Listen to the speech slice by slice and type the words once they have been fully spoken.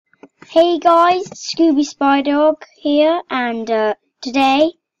Hey guys, Scooby Spydog here, and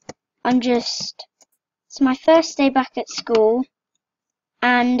today it's my first day back at school,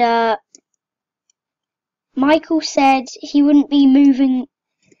 and Michael said he wouldn't be moving.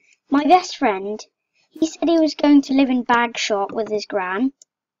 My best friend, he said he was going to live in Bagshot with his gran,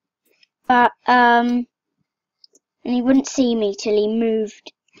 but and he wouldn't see me till he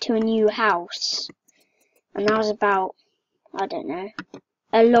moved to a new house, and that was about, I don't know,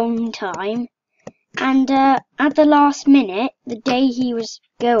 a long time. And at the last minute, the day he was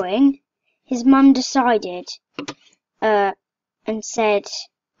going, his mum decided and said,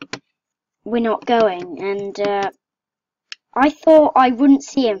 we're not going. And I thought I wouldn't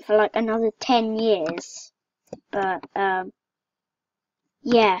see him for like another 10 years. But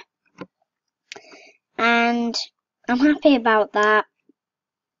yeah. And I'm happy about that.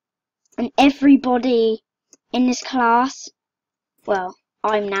 And everybody in his class, well,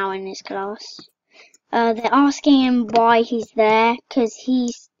 I'm now in his class, they're asking him why he's there, because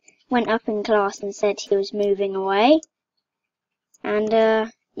he went up in class and said he was moving away. And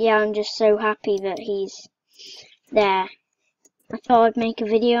yeah, I'm just so happy that he's there. I thought I'd make a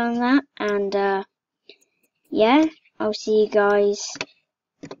video on that, and yeah, I'll see you guys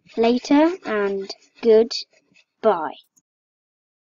later, and goodbye.